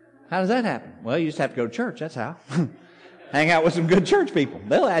 How does that happen? Well, you just have to go to church, that's how. Hang out with some good church people.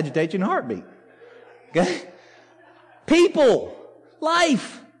 They'll agitate you in a heartbeat. Okay? People,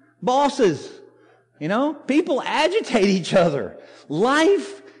 life, bosses. You know, people agitate each other.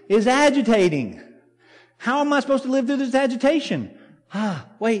 Life is agitating. How am I supposed to live through this agitation?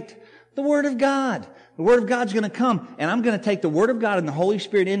 Wait, the Word of God. The Word of God's going to come, and I'm going to take the Word of God and the Holy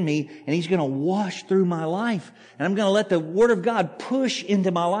Spirit in me, and He's going to wash through my life. And I'm going to let the Word of God push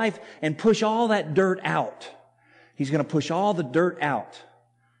into my life and push all that dirt out. He's going to push all the dirt out.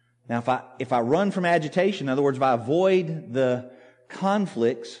 Now, if I run from agitation, in other words, if I avoid the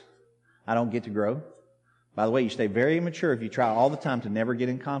conflicts, I don't get to grow. By the way, you stay very immature if you try all the time to never get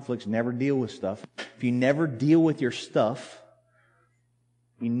in conflicts, never deal with stuff. If you never deal with your stuff,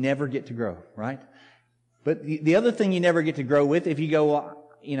 you never get to grow, right? But the other thing you never get to grow with, if you go,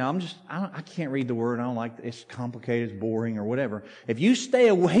 I can't read the Word, I don't like it, it's complicated, it's boring, or whatever. If you stay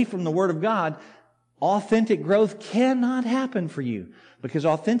away from the Word of God, authentic growth cannot happen for you. Because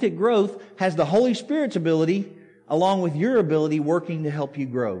authentic growth has the Holy Spirit's ability, along with your ability, working to help you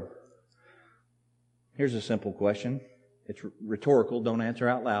grow. Here's a simple question. It's rhetorical. Don't answer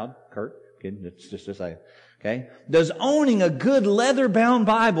out loud, Kurt. It's just to say. Okay? Does owning a good leather-bound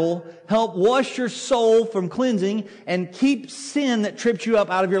Bible help wash your soul from cleansing and keep sin that trips you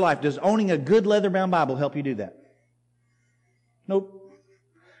up out of your life? Does owning a good leather-bound Bible help you do that? Nope.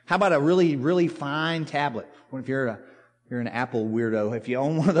 How about a really, really fine tablet? If you're an Apple weirdo, if you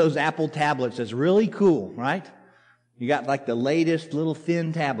own one of those Apple tablets that's really cool, right? You got like the latest little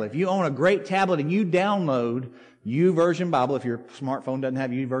thin tablet. If you own a great tablet and you download YouVersion Bible, if your smartphone doesn't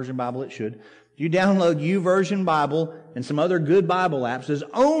have YouVersion Bible, it should. If you download YouVersion Bible and some other good Bible apps, does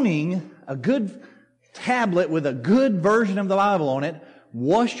owning a good tablet with a good version of the Bible on it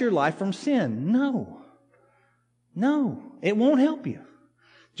wash your life from sin? No. No. It won't help you.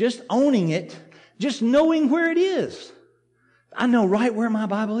 Just owning it, just knowing where it is. I know right where my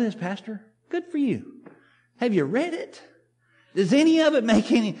Bible is, Pastor. Good for you. Have you read it? Does any of it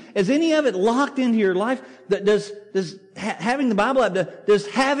is any of it locked into your life? Does having the Bible app, does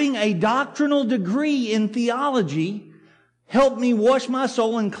having a doctrinal degree in theology help me wash my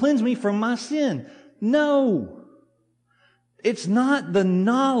soul and cleanse me from my sin? No. It's not the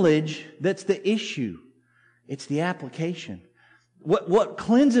knowledge that's the issue. It's the application. What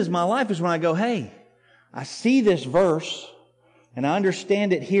cleanses my life is when I go, hey, I see this verse and I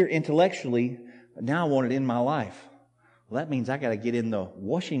understand it here intellectually, but now I want it in my life. Well, that means I got to get in the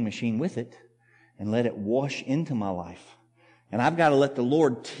washing machine with it and let it wash into my life. And I've got to let the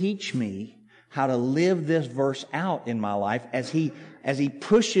Lord teach me how to live this verse out in my life as He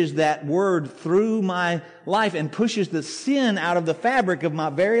pushes that word through my life and pushes the sin out of the fabric of my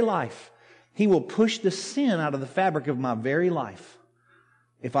very life. He will push the sin out of the fabric of my very life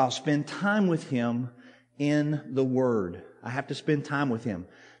if I'll spend time with Him in the Word. I have to spend time with Him.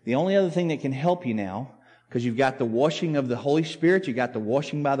 The only other thing that can help you now, because you've got the washing of the Holy Spirit, you've got the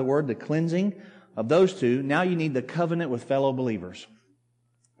washing by the Word, the cleansing of those two, now you need the covenant with fellow believers.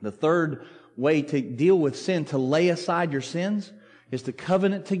 The third way to deal with sin, to lay aside your sins, is to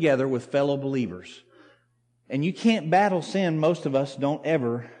covenant together with fellow believers. And you can't battle sin. Most of us don't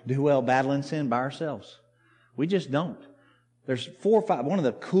ever do well battling sin by ourselves. We just don't. There's 4 or 5. One of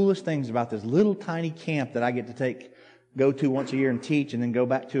the coolest things about this little tiny camp that I get to go to once a year and teach, and then go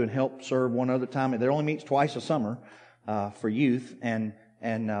back to and help serve one other time. It only meets twice a summer for youth. And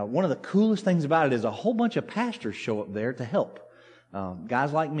one of the coolest things about it is a whole bunch of pastors show up there to help.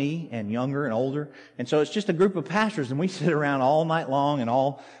 Guys like me and younger and older. And so it's just a group of pastors, and we sit around all night long and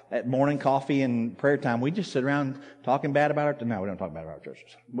all at morning coffee and prayer time. We just sit around talking bad about our... No, we don't talk bad about our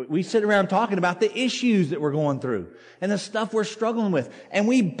churches. We sit around talking about the issues that we're going through and the stuff we're struggling with. And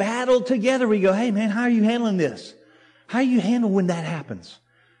we battle together. We go, hey man, how are you handling this? How do you handle when that happens?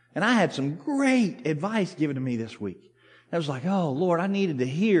 And I had some great advice given to me this week. I was like, oh Lord, I needed to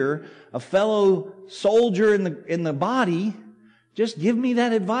hear a fellow soldier in the body just give me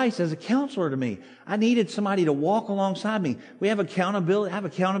that advice as a counselor to me. I needed somebody to walk alongside me. We have accountability. I have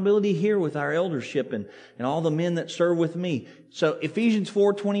accountability here with our eldership and all the men that serve with me. So Ephesians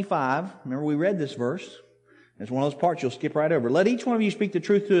 4:25, remember we read this verse. It's one of those parts you'll skip right over. Let each one of you speak the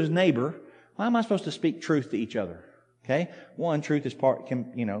truth to his neighbor. Why am I supposed to speak truth to each other? Okay? One, truth is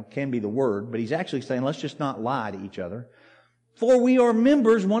can be the word, but he's actually saying let's just not lie to each other. For we are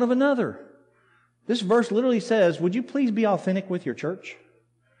members one of another. This verse literally says, would you please be authentic with your church?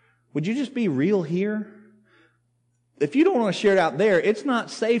 Would you just be real here? If you don't want to share it out there, it's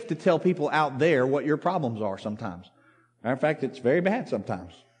not safe to tell people out there what your problems are sometimes. Matter of fact, it's very bad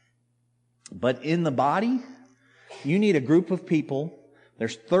sometimes. But in the body, you need a group of people.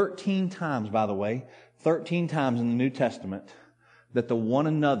 There's 13 times, by the way, 13 times in the New Testament that the one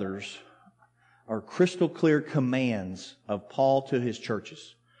another's are crystal clear commands of Paul to his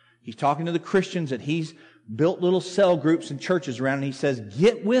churches. He's talking to the Christians that he's built little cell groups and churches around, and he says,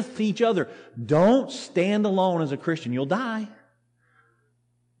 get with each other. Don't stand alone as a Christian. You'll die.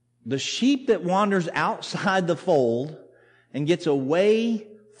 The sheep that wanders outside the fold and gets away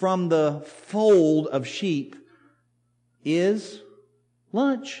from the fold of sheep is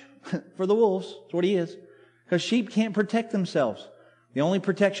lunch for the wolves. That's what he is. Because sheep can't protect themselves. The only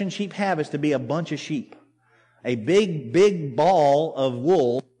protection sheep have is to be a bunch of sheep. A big ball of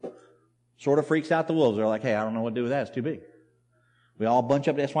wool sort of freaks out the wolves. They're like, hey, I don't know what to do with that. It's too big. We all bunch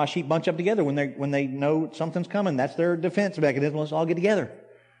up. That's why sheep bunch up together when they know something's coming. That's their defense mechanism. Let's all get together.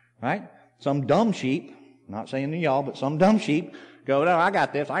 Right? Some dumb sheep, not saying to y'all, but some dumb sheep go, no, I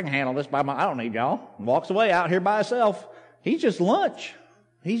got this. I can handle this I don't need y'all. Walks away out here by himself. He's just lunch.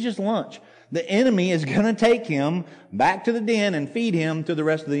 He's just lunch. The enemy is going to take him back to the den and feed him to the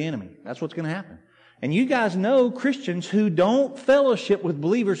rest of the enemy. That's what's going to happen. And you guys know Christians who don't fellowship with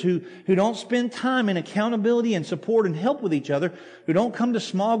believers, who don't spend time in accountability and support and help with each other, who don't come to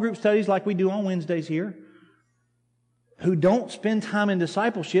small group studies like we do on Wednesdays here, who don't spend time in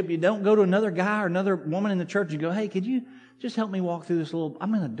discipleship. You don't go to another guy or another woman in the church and go, hey, could you just help me walk through this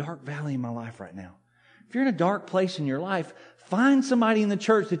I'm in a dark valley in my life right now. If you're in a dark place in your life, find somebody in the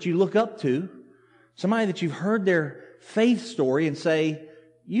church that you look up to, somebody that you've heard their faith story and say,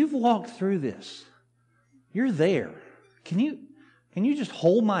 you've walked through this. You're there. Can you just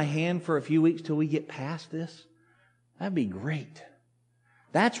hold my hand for a few weeks till we get past this? That'd be great.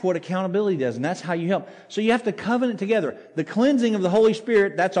 That's what accountability does, and that's how you help. So you have to covenant together. The cleansing of the Holy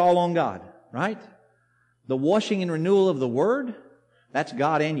Spirit, that's all on God, right? The washing and renewal of the Word, that's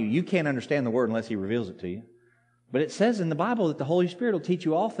God and you. You can't understand the Word unless He reveals it to you. But it says in the Bible that the Holy Spirit will teach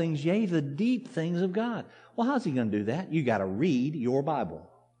you all things, yea, the deep things of God. Well, how's He going to do that? You got to read your Bible.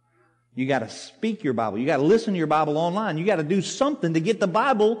 You got to speak your Bible. You got to listen to your Bible online. You got to do something to get the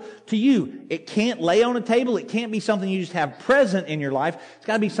Bible to you. It can't lay on a table. It can't be something you just have present in your life. It's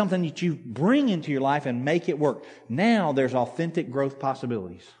got to be something that you bring into your life and make it work. Now there's authentic growth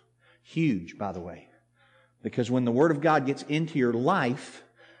possibilities. Huge, by the way. Because when the Word of God gets into your life,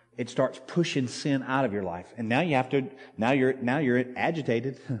 it starts pushing sin out of your life. And now you're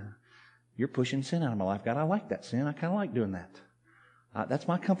agitated. You're pushing sin out of my life. God, I like that sin. I kind of like doing that. That's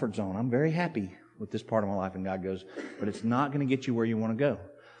my comfort zone. I'm very happy with this part of my life. And God goes, but it's not going to get you where you want to go.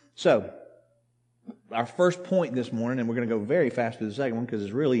 So, our first point this morning, and we're going to go very fast to the second one because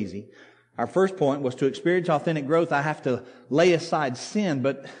it's real easy. Our first point was to experience authentic growth, I have to lay aside sin.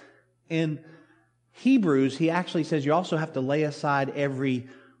 But in Hebrews, he actually says you also have to lay aside every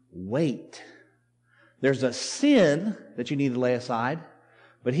weight. There's a sin that you need to lay aside.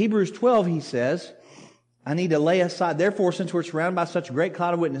 But Hebrews 12, he says, I need to lay aside, therefore, since we're surrounded by such a great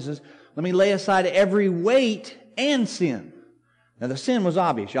cloud of witnesses, let me lay aside every weight and sin. Now, the sin was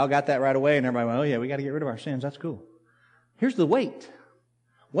obvious. Y'all got that right away, and everybody went, oh yeah, we got to get rid of our sins. That's cool. Here's the weight.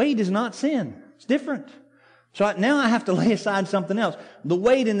 Weight is not sin. It's different. So now I have to lay aside something else. The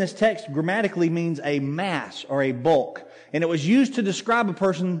weight in this text grammatically means a mass or a bulk. And it was used to describe a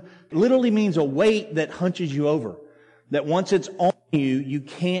person, literally means a weight that hunches you over. That once it's on you, you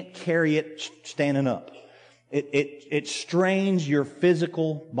can't carry it standing up. It strains your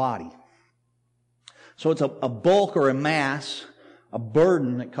physical body. So it's a bulk or a mass, a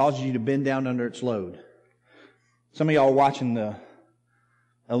burden that causes you to bend down under its load. Some of y'all are watching the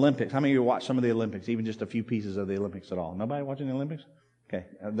Olympics. How many of you watch some of the Olympics, even just a few pieces of the Olympics at all? Nobody watching the Olympics? Okay.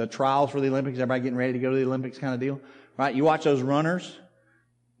 The trials for the Olympics, everybody getting ready to go to the Olympics kind of deal. Right? You watch those runners.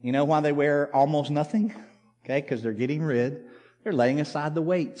 You know why they wear almost nothing? Okay, because they're getting rid. They're laying aside the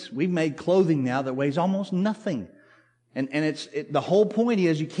weights. We've made clothing now that weighs almost nothing. And the whole point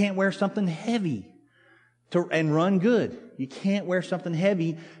is you can't wear something heavy and run good. You can't wear something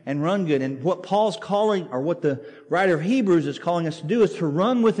heavy and run good. And what Paul's calling, or what the writer of Hebrews is calling us to do, is to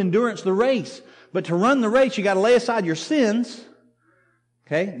run with endurance the race. But to run the race, you got to lay aside your sins.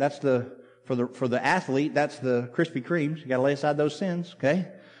 Okay, that's for the athlete, that's the Krispy Kremes. You got to lay aside those sins. Okay,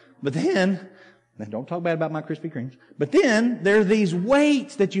 but then don't talk bad about my Krispy Kremes. But then there are these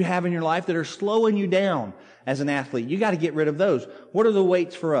weights that you have in your life that are slowing you down as an athlete. You got to get rid of those. What are the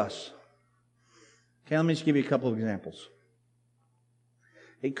weights for us? Okay, let me just give you a couple of examples.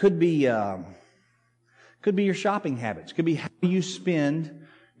 It could be your shopping habits. It could be how you spend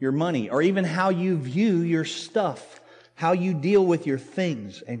your money, or even how you view your stuff, how you deal with your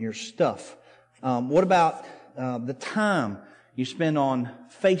things and your stuff. What about the time you spend on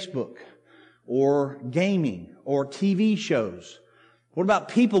Facebook, or gaming, or TV shows? What about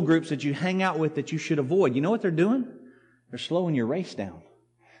people groups that you hang out with that you should avoid? You know what they're doing? They're slowing your race down.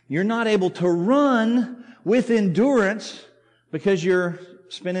 You're not able to run with endurance because you're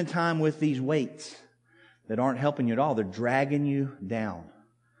spending time with these weights that aren't helping you at all. They're dragging you down.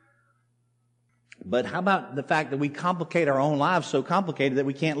 But how about the fact that we complicate our own lives so complicated that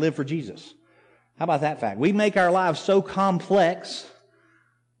we can't live for Jesus? How about that fact? We make our lives so complex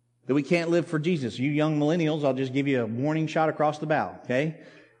that we can't live for Jesus. You young millennials, I'll just give you a warning shot across the bow, okay?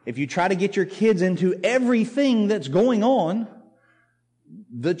 If you try to get your kids into everything that's going on,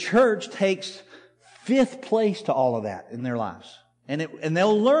 the church takes 5th place to all of that in their lives. And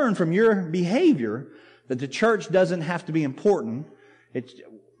they'll learn from your behavior that the church doesn't have to be important.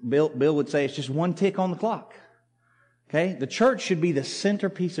 Bill would say it's just one tick on the clock. Okay? The church should be the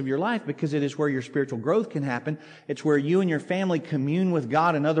centerpiece of your life because it is where your spiritual growth can happen. It's where you and your family commune with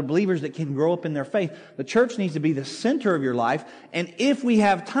God and other believers that can grow up in their faith. The church needs to be the center of your life. And if we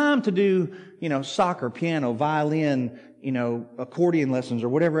have time to do, soccer, piano, violin, accordion lessons or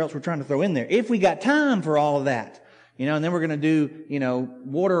whatever else we're trying to throw in there, if we got time for all of that, and then we're going to do,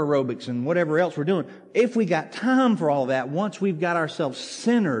 water aerobics and whatever else we're doing. If we got time for all of that, once we've got ourselves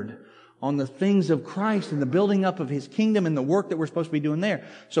centered on the things of Christ and the building up of His kingdom and the work that we're supposed to be doing there.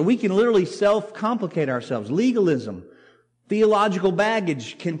 So we can literally self-complicate ourselves. Legalism, theological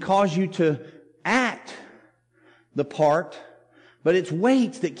baggage can cause you to act the part, but it's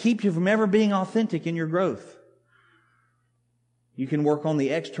weights that keep you from ever being authentic in your growth. You can work on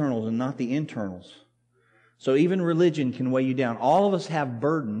the externals and not the internals. So even religion can weigh you down. All of us have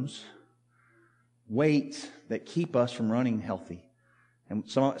burdens, weights that keep us from running healthy. And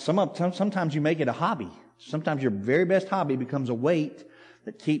sometimes you make it a hobby. Sometimes your very best hobby becomes a weight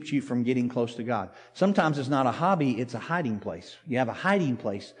that keeps you from getting close to God. Sometimes it's not a hobby, it's a hiding place. You have a hiding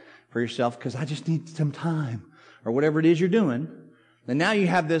place for yourself because I just need some time or whatever it is you're doing. And now you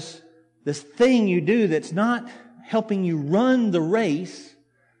have this thing you do that's not helping you run the race.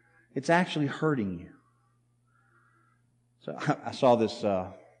 It's actually hurting you. So I saw this,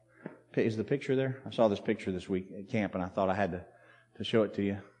 is the picture there? I saw this picture this week at camp and I thought I had to show it to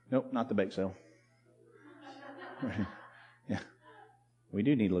you. Nope, not the bake sale. Yeah. We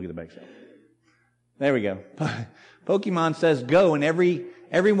do need to look at the bake sale. There we go. Pokemon says go, and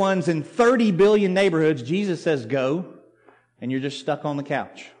everyone's in 30 billion neighborhoods. Jesus says go, and you're just stuck on the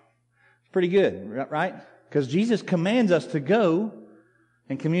couch. It's pretty good, right? Because Jesus commands us to go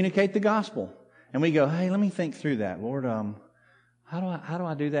and communicate the gospel. And we go, hey, let me think through that. Lord, how do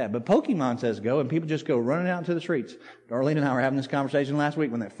I do that? But Pokemon says go, and people just go running out into the streets. Darlene and I were having this conversation last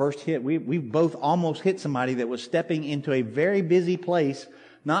week when that first hit. We both almost hit somebody that was stepping into a very busy place,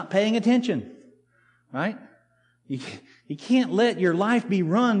 not paying attention. Right? You can't let your life be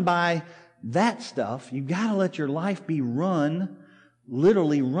run by that stuff. You've got to let your life be run,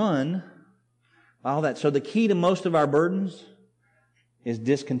 literally run, by all that. So the key to most of our burdens is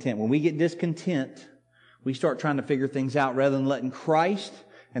discontent. When we get discontent, we start trying to figure things out rather than letting Christ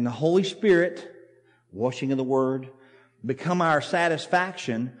and the Holy Spirit, washing of the Word, become our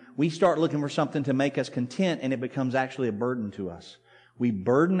satisfaction. We start looking for something to make us content, and it becomes actually a burden to us. We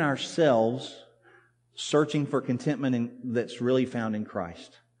burden ourselves searching for contentment that's really found in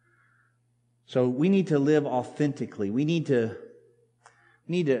Christ. So we need to live authentically.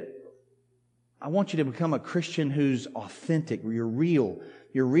 I want you to become a Christian who's authentic. You're real.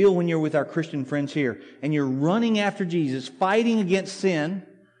 You're real when you're with our Christian friends here. And you're running after Jesus, fighting against sin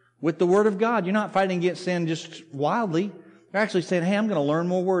with the Word of God. You're not fighting against sin just wildly. You're actually saying, hey, I'm going to learn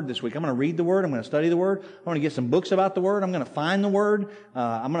more Word this week. I'm going to read the Word. I'm going to study the Word. I'm going to get some books about the Word. I'm going to find the Word.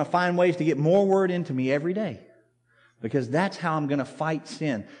 I'm going to find ways to get more Word into me every day. Because that's how I'm going to fight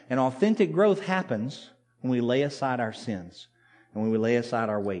sin. And authentic growth happens when we lay aside our sins and when we lay aside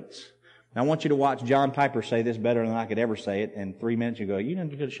our weights. Now, I want you to watch John Piper say this better than I could ever say it. In 3 minutes, you go, you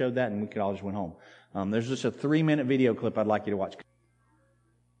could have showed that and we could all just went home. There's just a 3-minute video clip I'd like you to watch.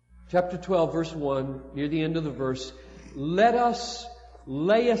 Chapter 12, verse 1, near the end of the verse. Let us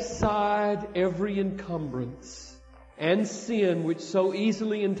lay aside every encumbrance and sin which so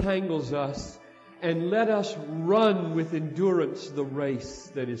easily entangles us, and let us run with endurance the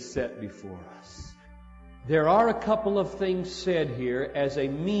race that is set before us. There are a couple of things said here as a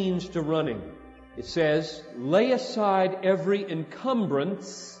means to running. It says, lay aside every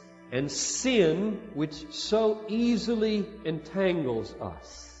encumbrance and sin which so easily entangles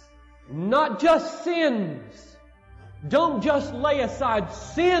us. Not just sins. Don't just lay aside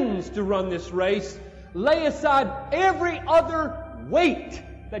sins to run this race. Lay aside every other weight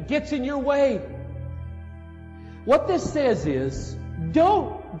that gets in your way. What this says is,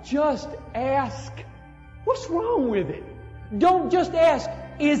 don't just ask, what's wrong with it? Don't just ask,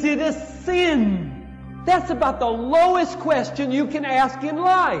 is it a sin? That's about the lowest question you can ask in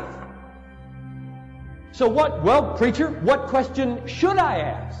life. So what, well, preacher, what question should I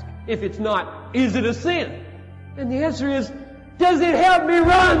ask? If it's not, is it a sin? And the answer is, does it help me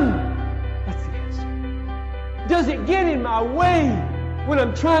run? That's the answer. Does it get in my way when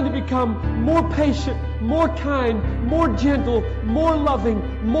I'm trying to become more patient, more kind, more gentle, more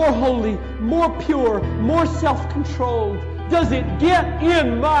loving, more holy, more pure, more self-controlled? Does it get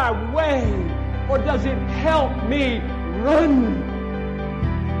in my way? Or does it help me run?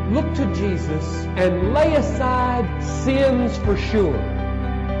 Look to Jesus and lay aside sins for sure.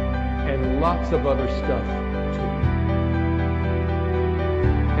 And lots of other stuff too.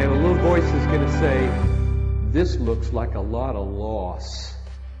 And a little voice is going to say, this looks like a lot of loss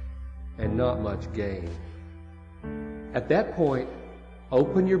and not much gain. At that point,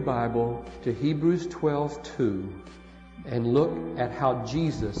 open your Bible to Hebrews 12:2 and look at how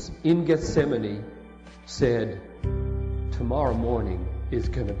Jesus in Gethsemane said, tomorrow morning is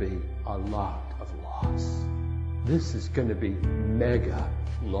going to be a lot of loss. This is going to be mega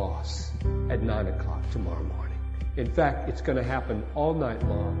loss at 9 o'clock tomorrow morning. In fact, it's going to happen all night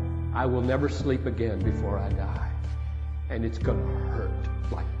long. I will never sleep again before I die. And it's going to hurt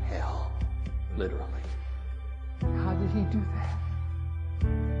like hell, literally. How did he do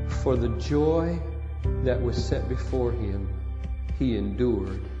that? For the joy that was set before him, he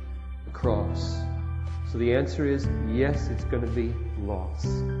endured the cross. So the answer is, yes, it's going to be loss.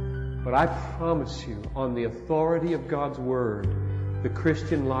 But I promise you, on the authority of God's Word, the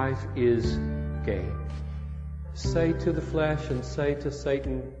Christian life is gain. Say to the flesh and say to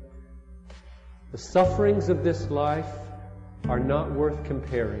Satan, the sufferings of this life are not worth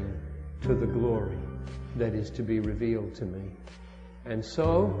comparing to the glory that is to be revealed to me. And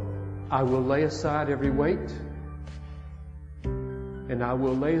so, I will lay aside every weight, and I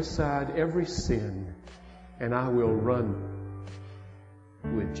will lay aside every sin, and I will run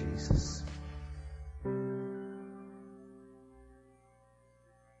with Jesus.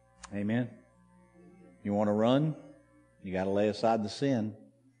 Amen. You want to run? You got to lay aside the sin.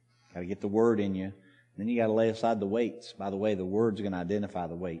 Got to get the Word in you. Then you got to lay aside the weights. By the way, the Word's going to identify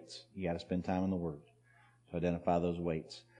the weights. You got to spend time in the Word to identify those weights.